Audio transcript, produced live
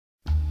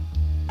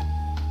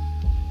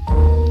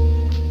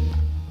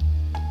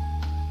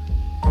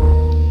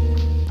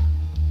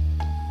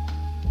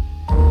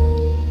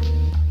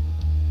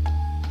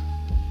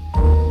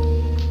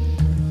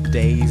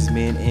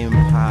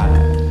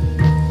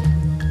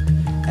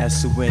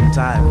Esoin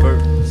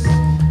diverse,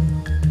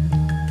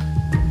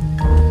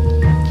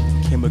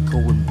 chemical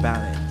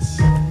imbalance.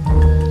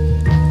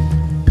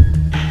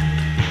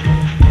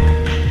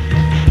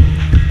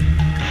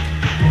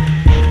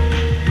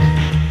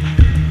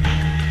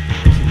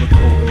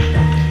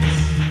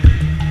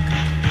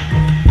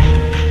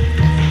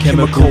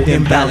 Chemical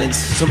imbalance.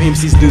 Some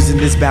MCs losing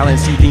this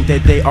balance. You think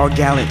that they are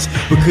gallant,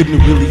 but couldn't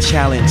really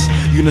challenge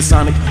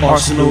unisonic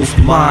arsenals,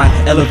 mind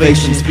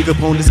elevation. Speak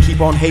opponents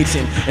keep on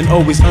hating and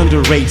always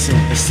underrating.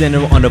 The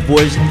center on the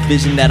voice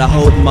vision that I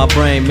hold in my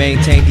brain.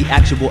 Maintain the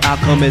actual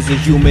outcome as a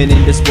human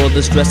in this world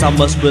of stress. I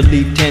must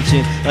relieve tension,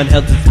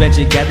 unhealthy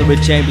suspension,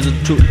 gathering chambers of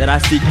truth that I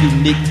seek.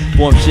 Unique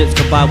form shits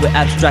combined with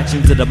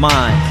abstractions of the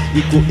mind.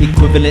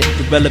 Equivalent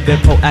to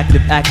relevant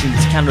proactive actions.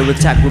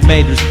 Counterattack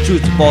remainders.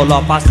 Truth to fall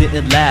off. I sit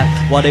and laugh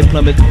while they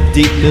plummet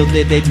deep. Little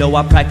did they know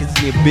I practice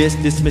the abyss.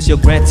 Dismiss your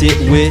granted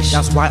wish.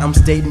 That's why I'm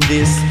stating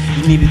this.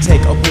 You need to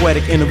take a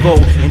poetic interval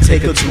and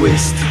take a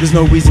twist. There's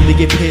no reason to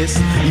get pissed.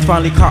 You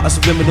finally caught a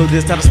subliminal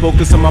diss that I spoke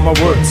in some of my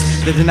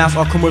words that denounce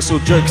all commercial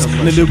jerks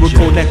and the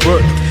lyrical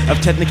network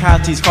of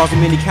technicalities causing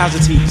many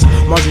casualties.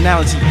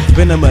 Marginality,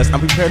 venomous, I'm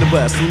prepared to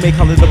bust. You may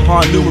call it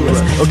upon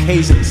numerous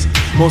occasions.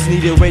 Most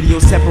needed radio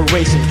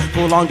separation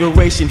for a long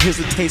duration. Here's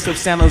a taste of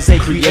San Jose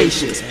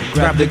creations.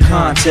 Grab the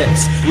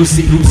context, we'll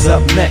see who's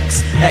up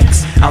next.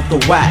 X out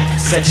the whack,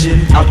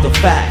 section out the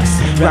facts.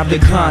 Grab the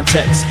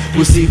context,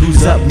 we'll see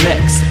who's up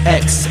next.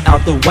 X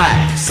out the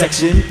whack,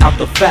 section out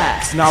the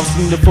facts. Now I've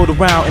seen the float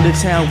around in the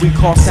town we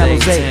call San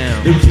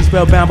Jose. Lyrically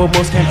spellbound, but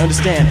most can't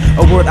understand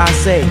a word I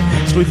say.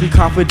 Strictly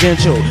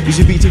confidential. You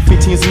should be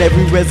T15s in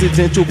every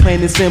residential,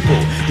 plain and simple.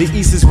 The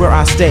East is where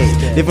I stay,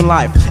 living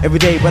life every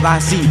day, but I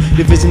see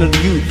the vision of the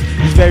youth.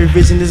 This very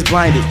vision is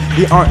blinded.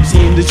 They aren't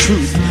seeing the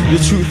truth. The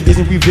truth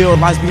isn't revealed,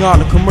 lies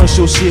beyond a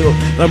commercial shield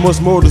that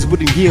most mortals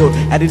wouldn't yield.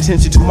 Add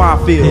attention to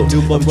my field.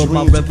 Do but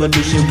my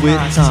revolution with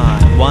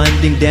time,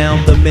 winding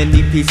down the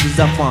many pieces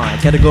I find.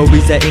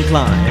 Categories that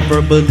incline,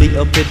 verbally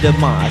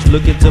epitomize.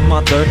 Look into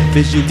my third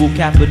visual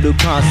capital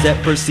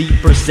concept. Perceive,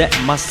 percept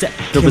my set.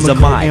 There is a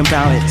mind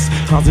imbalance,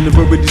 causing the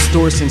verbal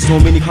distortion. So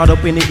many caught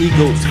up in the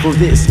egos. For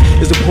this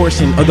is a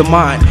portion of the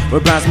mind where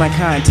binds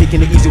mankind,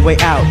 taking the easy way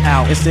out.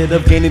 Instead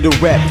of gaining the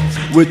rep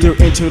with their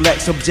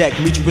intellect, subject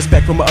mutual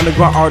respect from an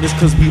underground artist.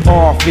 Cause we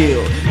all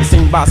feel the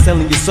same about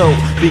selling your soul,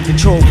 being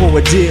controlled for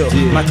a deal.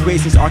 My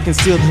creations are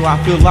concealed till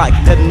I feel like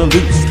letting them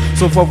loose.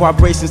 So for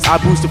vibrations I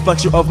boost the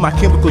fluctuation of my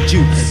chemical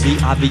juice. The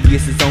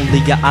obvious is only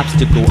an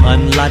obstacle,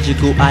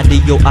 unlogical,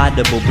 ideal,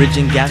 audible,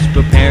 bridging gaps,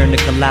 preparing to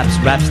collapse.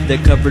 Raps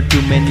that cover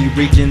too many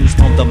regions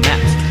on the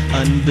maps,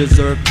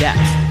 undeserved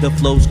gaps. The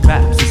flows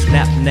craps, the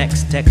snap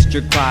necks,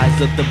 texture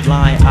cries of the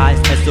blind eyes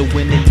as the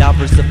wind and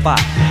diversify.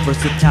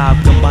 Versatile,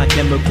 combined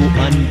chemical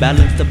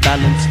unbalance, the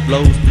balance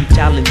flows through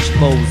challenge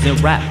foes and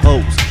rap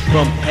hoes.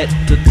 From head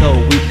to toe,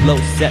 we blow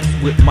sets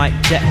with mic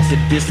checks to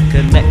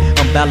disconnect.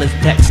 Unbalanced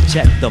text,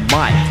 check the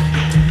mic.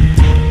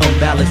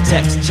 Unbalanced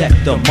text, check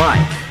the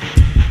mic.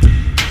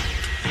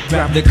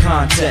 Grab the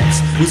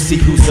context, we'll see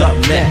who's up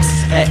next.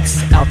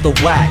 X out the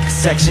whack,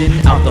 section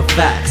out the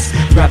facts.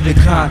 Grab the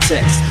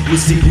context, we'll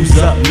see who's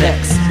up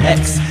next.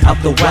 X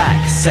out the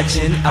whack,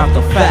 section out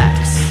the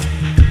facts.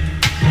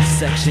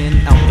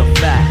 Section out the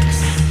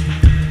facts.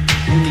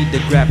 You need to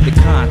grab the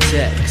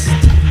context.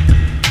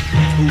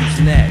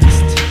 Who's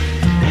next?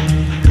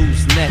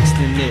 Who's next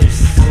in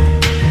this?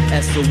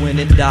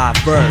 Esoin and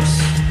diverse.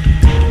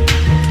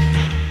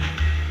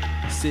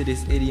 See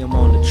this idiom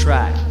on the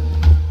track.